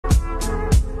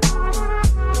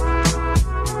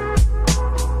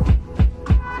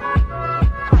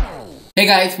Hey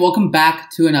guys, welcome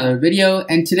back to another video,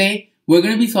 and today we're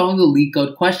going to be solving the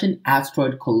LeetCode question,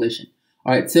 Asteroid Collision.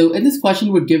 Alright, so in this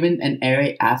question we're given an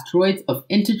array asteroids of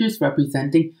integers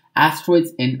representing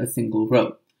asteroids in a single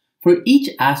row. For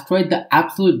each asteroid, the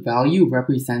absolute value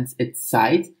represents its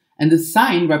size, and the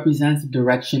sign represents the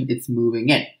direction it's moving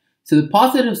in. So the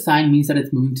positive sign means that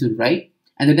it's moving to the right,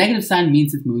 and the negative sign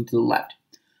means it's moving to the left.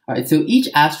 Alright, so each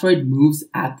asteroid moves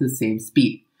at the same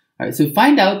speed. Alright, so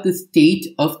find out the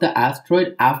state of the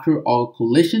asteroid after all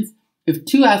collisions. If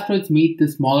two asteroids meet, the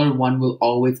smaller one will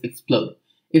always explode.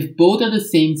 If both are the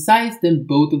same size, then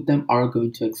both of them are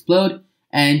going to explode.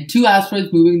 And two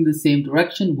asteroids moving in the same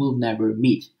direction will never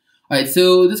meet. Alright,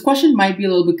 so this question might be a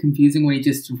little bit confusing when you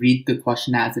just read the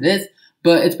question as it is,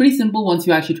 but it's pretty simple once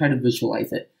you actually try to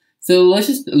visualize it. So let's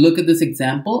just look at this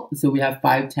example. So we have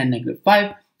 5, 10, negative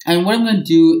 5. And what I'm going to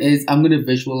do is I'm going to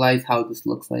visualize how this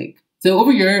looks like. So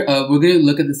over here, we're going to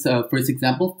look at this first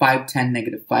example, 5, 10,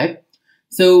 negative 5.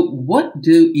 So what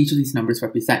do each of these numbers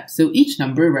represent? So each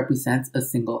number represents a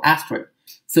single asteroid.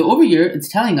 So over here, it's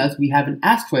telling us we have an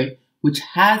asteroid which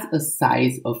has a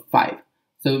size of 5.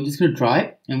 So I'm just going to draw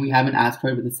it, and we have an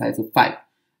asteroid with a size of 5.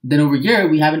 Then over here,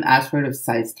 we have an asteroid of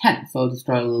size 10. So I'll just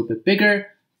draw it a little bit bigger.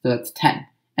 So that's 10.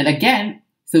 And again,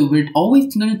 so we're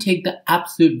always going to take the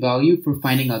absolute value for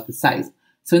finding out the size.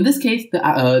 So in this case,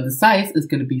 the size is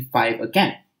going to be 5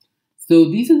 again. So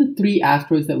these are the three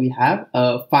asteroids that we have,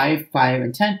 5, 5,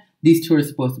 and 10. These two are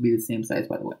supposed to be the same size,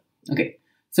 by the way. Okay,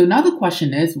 so now the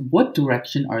question is, what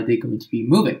direction are they going to be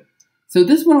moving? So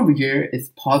this one over here is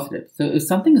positive. So if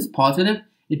something is positive,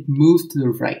 it moves to the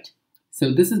right.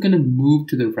 So this is going to move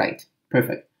to the right.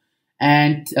 Perfect.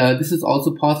 And this is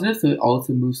also positive, so it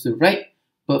also moves to the right.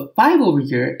 But 5 over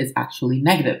here is actually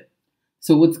negative.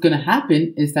 So what's going to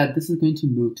happen is that this is going to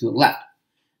move to the left.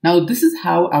 Now, this is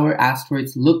how our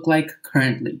asteroids look like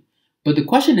currently. But the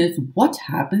question is, what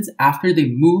happens after they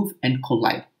move and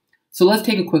collide? So let's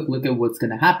take a quick look at what's going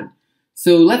to happen.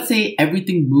 So let's say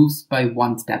everything moves by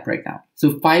one step right now.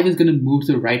 So 5 is going to move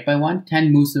to the right by 1,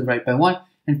 10 moves to the right by 1,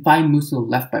 and 5 moves to the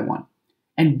left by 1.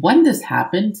 And when this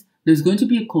happens, there's going to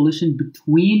be a collision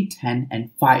between 10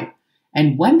 and 5.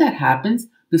 And when that happens,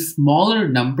 the smaller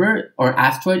number or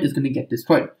asteroid is going to get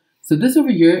destroyed. So this over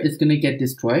here is going to get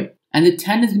destroyed, and the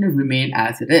 10 is going to remain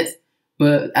as it is.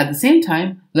 But at the same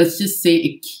time, let's just say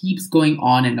it keeps going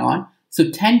on and on. So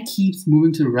 10 keeps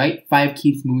moving to the right, 5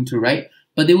 keeps moving to the right,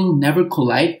 but they will never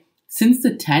collide since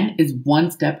the 10 is one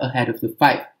step ahead of the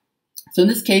 5. So in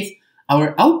this case,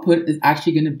 our output is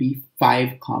actually going to be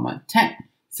 5, 10.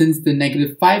 Since the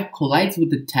negative 5 collides with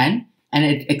the 10, and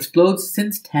it explodes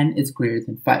since 10 is greater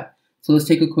than 5. So let's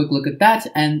take a quick look at that,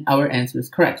 and our answer is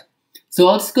correct. So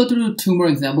I'll just go through two more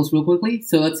examples real quickly.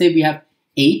 So let's say we have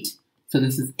 8. So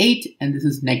this is 8, and this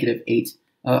is negative 8.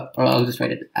 Or I'll just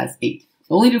write it as 8.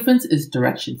 The only difference is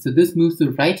direction. So this moves to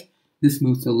the right, this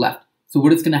moves to the left. So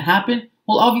what is going to happen?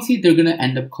 Well, obviously, they're going to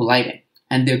end up colliding,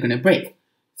 and they're going to break.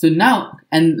 So now,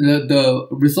 and the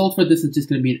result for this is just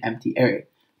going to be an empty area.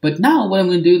 But now what I'm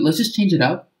going to do, let's just change it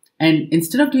up. And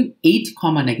instead of doing 8,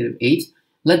 negative 8,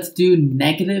 let's do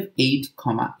negative 8,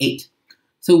 8.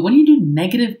 So when you do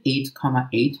negative 8,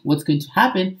 8, what's going to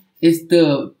happen is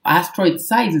the asteroid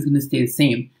size is going to stay the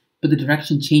same, but the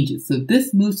direction changes. So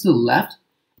this moves to the left,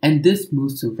 and this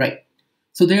moves to the right.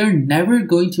 So they are never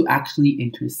going to actually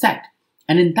intersect.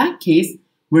 And in that case,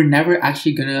 we're never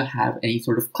actually going to have any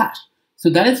sort of clash. So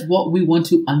that is what we want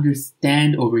to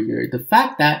understand over here. The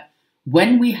fact that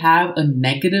when we have a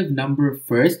negative number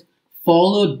first,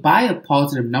 followed by a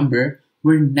positive number,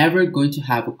 we're never going to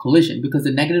have a collision because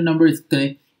the negative number is going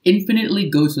to infinitely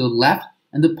go to the left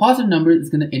and the positive number is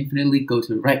going to infinitely go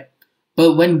to the right.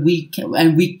 But when we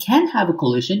can have a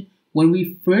collision when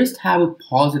we first have a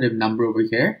positive number over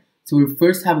here. So we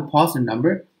first have a positive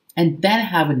number and then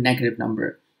have a negative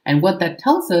number. And what that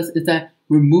tells us is that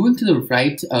we're moving to the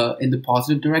right in the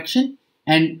positive direction,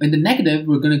 and in the negative,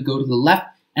 we're going to go to the left.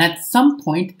 And at some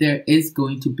point, there is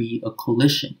going to be a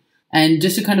collision. And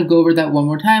just to kind of go over that one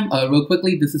more time, real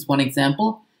quickly, this is one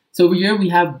example. So over here, we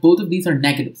have both of these are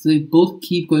negative. So they both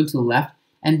keep going to the left,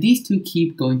 and these two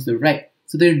keep going to the right.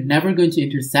 So they're never going to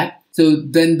intersect. So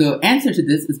then the answer to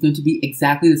this is going to be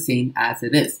exactly the same as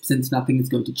it is, since nothing is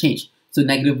going to change. So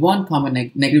negative 1,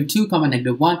 negative 2,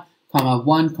 negative 1,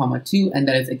 1, 2, and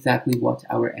that is exactly what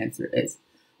our answer is.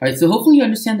 All right, so hopefully you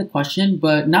understand the question,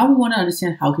 but now we want to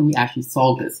understand how can we actually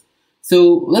solve this.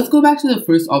 So let's go back to the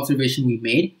first observation we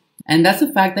made. And that's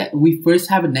the fact that we first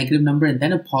have a negative number and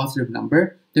then a positive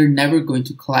number. They're never going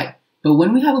to collide. But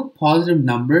when we have a positive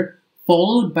number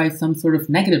followed by some sort of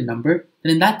negative number,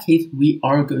 then in that case, we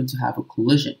are going to have a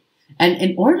collision. And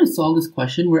in order to solve this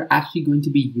question, we're actually going to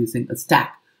be using a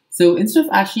stack. So instead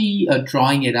of actually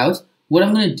drawing it out, what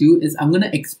I'm going to do is I'm going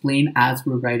to explain as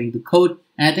we're writing the code.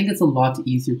 And I think it's a lot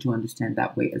easier to understand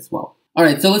that way as well. All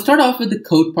right, so let's start off with the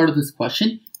code part of this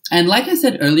question. And like I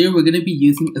said earlier, we're going to be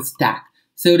using a stack.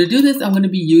 So to do this, I'm going to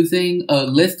be using a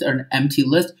list or an empty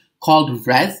list called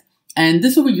res. And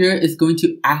this over here is going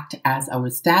to act as our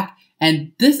stack.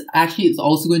 And this actually is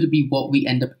also going to be what we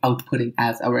end up outputting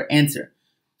as our answer.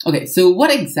 Okay, so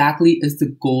what exactly is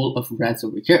the goal of res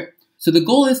over here? So the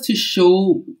goal is to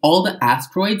show all the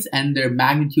asteroids and their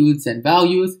magnitudes and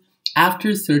values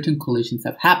after certain collisions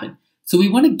have happened. So we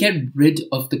want to get rid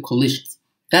of the collisions.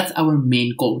 That's our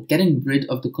main goal, getting rid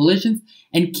of the collisions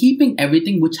and keeping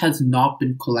everything which has not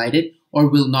been collided or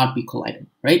will not be collided,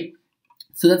 right?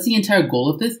 So that's the entire goal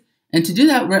of this. And to do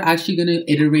that, we're actually going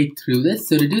to iterate through this.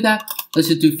 So to do that, let's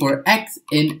just do for x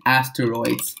in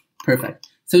asteroids. Perfect.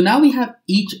 So now we have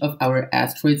each of our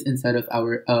asteroids inside of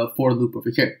our for loop over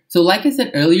here. So like I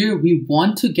said earlier, we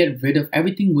want to get rid of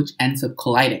everything which ends up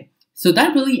colliding. So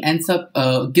that really ends up,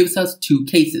 gives us two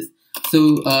cases.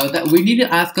 So that we need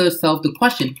to ask ourselves the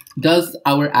question, does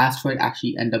our asteroid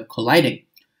actually end up colliding?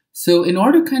 So in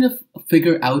order to kind of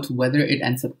figure out whether it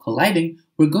ends up colliding,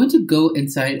 we're going to go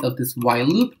inside of this while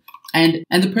loop. And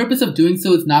the purpose of doing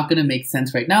so is not going to make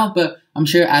sense right now, but I'm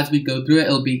sure as we go through it,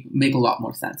 it'll make a lot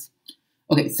more sense.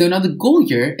 Okay, so now the goal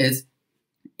here is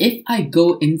if I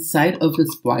go inside of this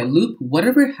while loop,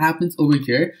 whatever happens over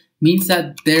here means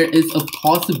that there is a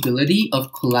possibility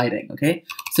of colliding, okay?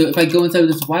 So if I go inside of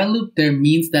this while loop, there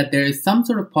means that there is some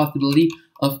sort of possibility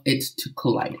of it to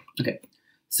collide, okay?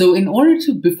 So in order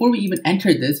to, before we even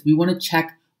enter this, we want to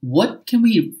check what can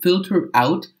we filter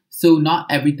out so not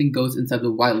everything goes inside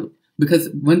the while loop. Because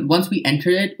once we enter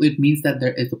it, it means that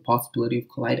there is a possibility of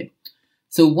colliding.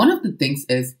 So one of the things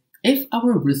is if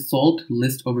our result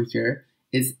list over here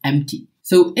is empty.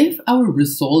 So if our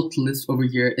result list over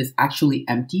here is actually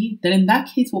empty, then in that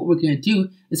case, what we're going to do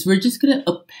is we're just going to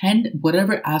append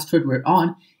whatever asteroid we're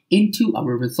on into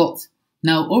our results.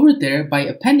 Now over there, by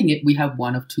appending it, we have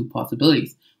one of two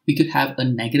possibilities. We could have a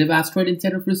negative asteroid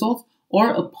instead of results or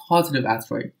a positive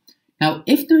asteroid. Now,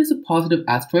 if there is a positive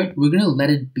asteroid, we're going to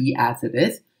let it be as it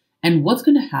is. And what's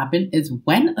going to happen is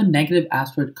when a negative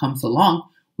asteroid comes along,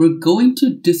 we're going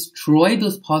to destroy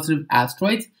those positive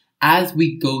asteroids as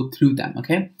we go through them,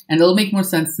 okay? And it'll make more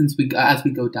sense since as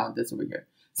we go down this over here.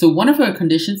 So one of our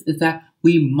conditions is that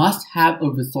we must have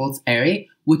a results array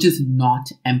which is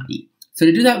not empty. So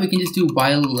to do that, we can just do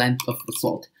while length of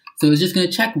result. So it's just going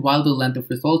to check while the length of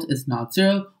result is not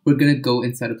 0, we're going to go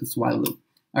inside of this while loop.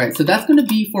 All right, so that's going to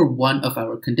be for one of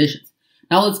our conditions.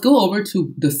 Now let's go over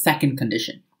to the second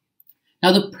condition.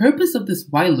 Now the purpose of this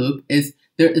while loop is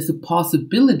there is a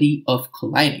possibility of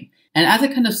colliding. And as I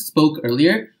kind of spoke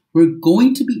earlier, we're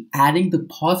going to be adding the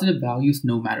positive values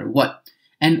no matter what.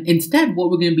 And instead, what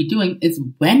we're going to be doing is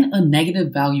when a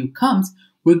negative value comes,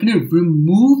 we're going to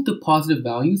remove the positive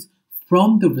values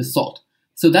from the result.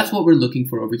 So that's what we're looking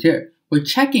for over here. We're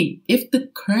checking if the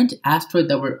current asteroid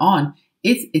that we're on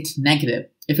it's negative.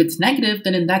 If it's negative,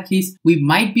 then in that case, we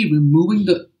might be removing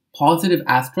the positive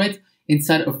asteroids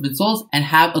inside of results and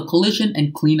have a collision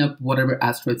and clean up whatever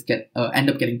asteroids end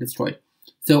up getting destroyed.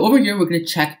 So over here, we're going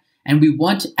to check and we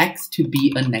want x to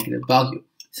be a negative value.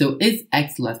 So is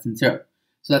x less than 0?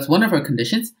 So that's one of our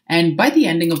conditions. And by the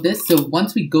ending of this, so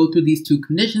once we go through these two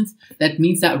conditions, that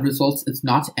means that results is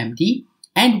not empty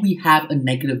and we have a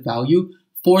negative value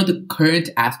for the current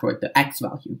asteroid, the x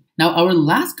value. Now our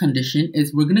last condition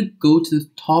is we're going to go to the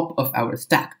top of our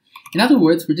stack. In other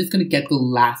words, we're just going to get the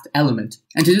last element.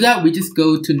 And to do that, we just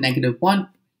go to -1.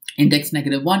 Index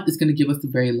 -1 is going to give us the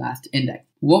very last index.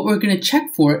 What we're going to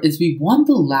check for is we want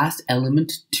the last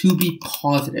element to be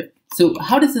positive. So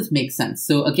how does this make sense?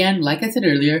 So again, like I said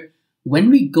earlier,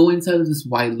 when we go inside of this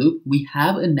while loop, we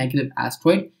have a negative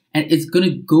asteroid and it's going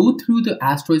to go through the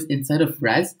asteroids inside of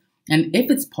res. And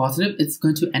if it's positive, it's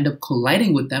going to end up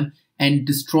colliding with them and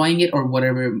destroying it or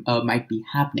whatever might be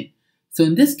happening. So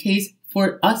in this case,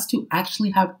 for us to actually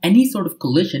have any sort of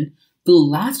collision, the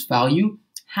last value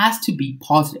has to be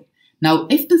positive. Now,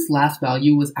 if this last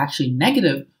value was actually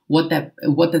negative, what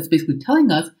that's basically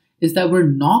telling us is that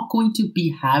we're not going to be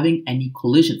having any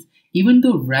collisions. Even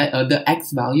though the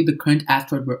x value, the current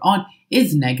asteroid we're on,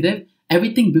 is negative,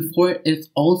 everything before it is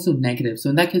also negative. So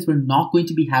in that case, we're not going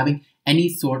to be having any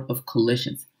sort of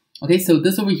collisions. Okay, so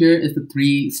this over here is the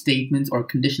three statements or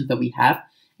conditions that we have.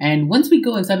 And once we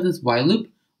go inside of this while loop,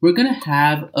 we're going to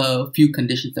have a few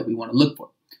conditions that we want to look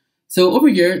for. So over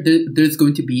here, there's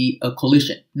going to be a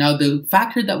collision. Now, the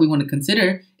factor that we want to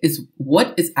consider is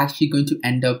what is actually going to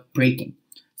end up breaking.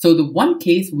 So the one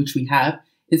case which we have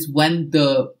is when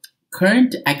the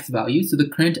current x value, so the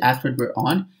current asteroid we're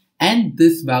on, and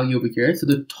this value over here, so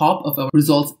the top of our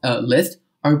results list,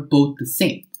 are both the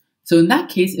same. So in that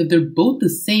case, if they're both the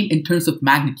same in terms of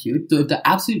magnitude, so if the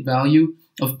absolute value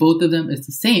of both of them is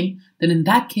the same, then in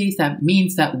that case, that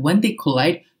means that when they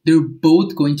collide, they're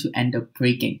both going to end up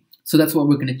breaking. So that's what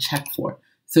we're going to check for.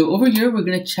 So over here, we're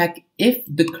going to check if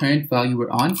the current value we're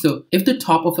on, so if the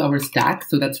top of our stack,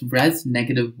 so that's res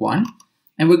 -1,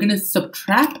 and we're going to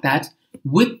subtract that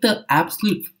with the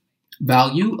absolute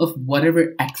value of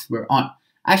whatever x we're on.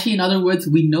 Actually, in other words,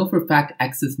 we know for a fact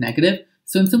x is negative,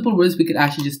 so in simple words, we could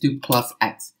actually just do plus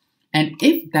x. And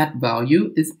if that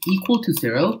value is equal to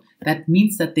 0, that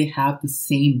means that they have the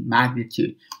same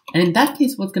magnitude. And in that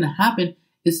case, what's going to happen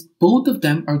is both of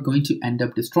them are going to end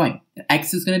up destroying.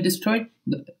 X is going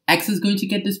to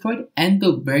get destroyed, and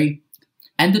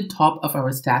the top of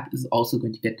our stack is also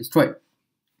going to get destroyed.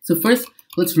 So first,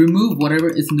 let's remove whatever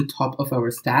is in the top of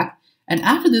our stack. And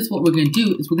after this, what we're going to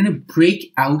do is we're going to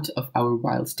break out of our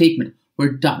while statement.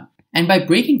 We're done. And by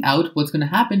breaking out, what's going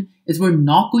to happen is we're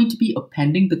not going to be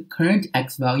appending the current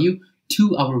x value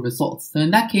to our results. So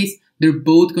in that case, they're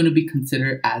both going to be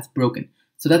considered as broken.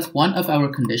 So that's one of our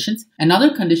conditions.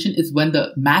 Another condition is when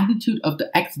the magnitude of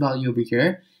the x value over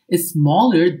here is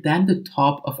smaller than the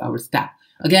top of our stack.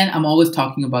 Again, I'm always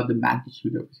talking about the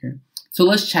magnitude over here. So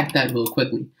let's check that real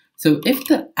quickly. So if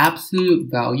the absolute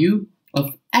value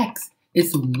of x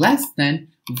is less than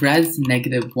res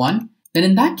 -1, then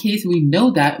in that case, we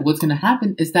know that what's going to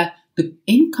happen is that the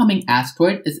incoming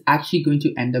asteroid is actually going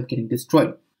to end up getting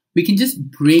destroyed. We can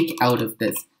just break out of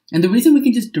this. And the reason we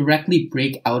can just directly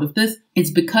break out of this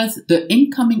is because the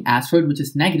incoming asteroid, which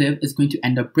is negative, is going to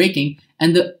end up breaking,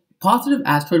 and the positive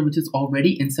asteroid, which is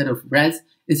already inside of res,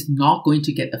 is not going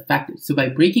to get affected. So by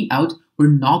breaking out,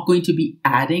 we're not going to be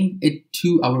adding it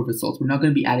to our results. We're not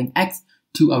going to be adding x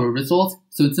to our results.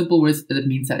 So in simple words, that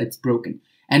means that it's broken.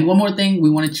 And one more thing, we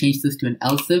want to change this to an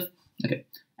else if. Okay.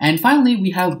 And finally,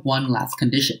 we have one last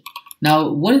condition.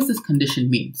 Now, what does this condition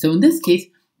mean? So in this case,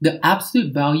 the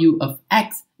absolute value of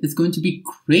x is going to be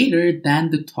greater than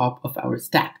the top of our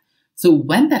stack. So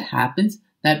when that happens,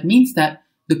 that means that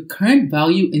the current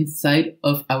value inside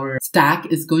of our stack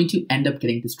is going to end up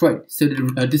getting destroyed. So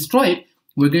to destroy it,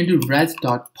 we're going to do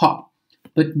res.pop.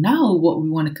 But now what we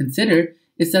want to consider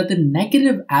is that the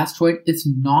negative asteroid is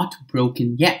not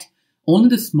broken yet. Only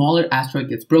the smaller asteroid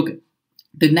gets broken.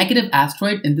 The negative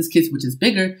asteroid, in this case, which is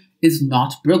bigger, is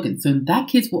not broken. So in that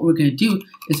case, what we're going to do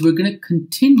is we're going to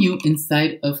continue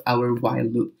inside of our while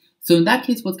loop. So in that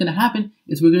case, what's going to happen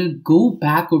is we're going to go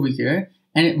back over here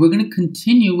and we're going to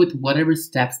continue with whatever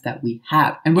steps that we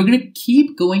have. And we're going to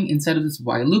keep going inside of this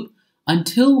while loop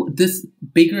until this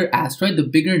bigger asteroid, the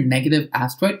bigger negative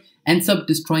asteroid, ends up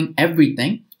destroying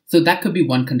everything. So that could be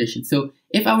one condition. So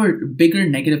if our bigger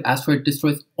negative asteroid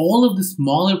destroys all of the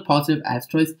smaller positive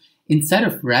asteroids inside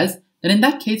of res, then in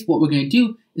that case, what we're going to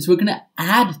do is we're going to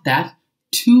add that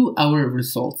to our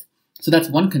result. So that's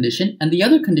one condition. And the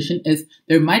other condition is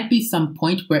there might be some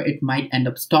point where it might end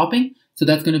up stopping. So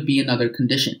that's going to be another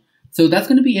condition. So that's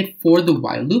going to be it for the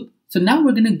while loop. So now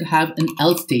we're going to have an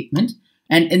else statement.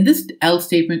 And in this else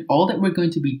statement, all that we're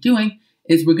going to be doing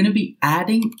is we're going to be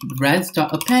adding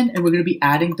res.append, and we're going to be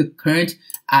adding the current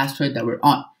asteroid that we're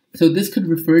on. So this could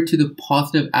refer to the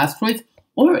positive asteroids,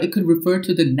 or it could refer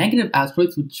to the negative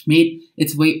asteroids, which made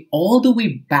its way all the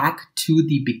way back to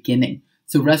the beginning.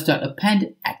 So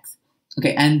res.append x.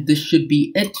 Okay, and this should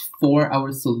be it for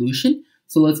our solution.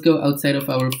 So let's go outside of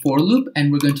our for loop,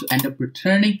 and we're going to end up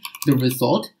returning the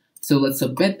result. So let's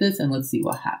submit this and let's see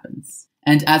what happens.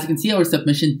 And as you can see, our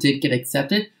submission did get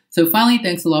accepted. So finally,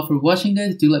 thanks a lot for watching,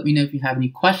 guys. Do let me know if you have any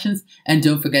questions, and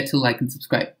don't forget to like and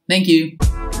subscribe. Thank you.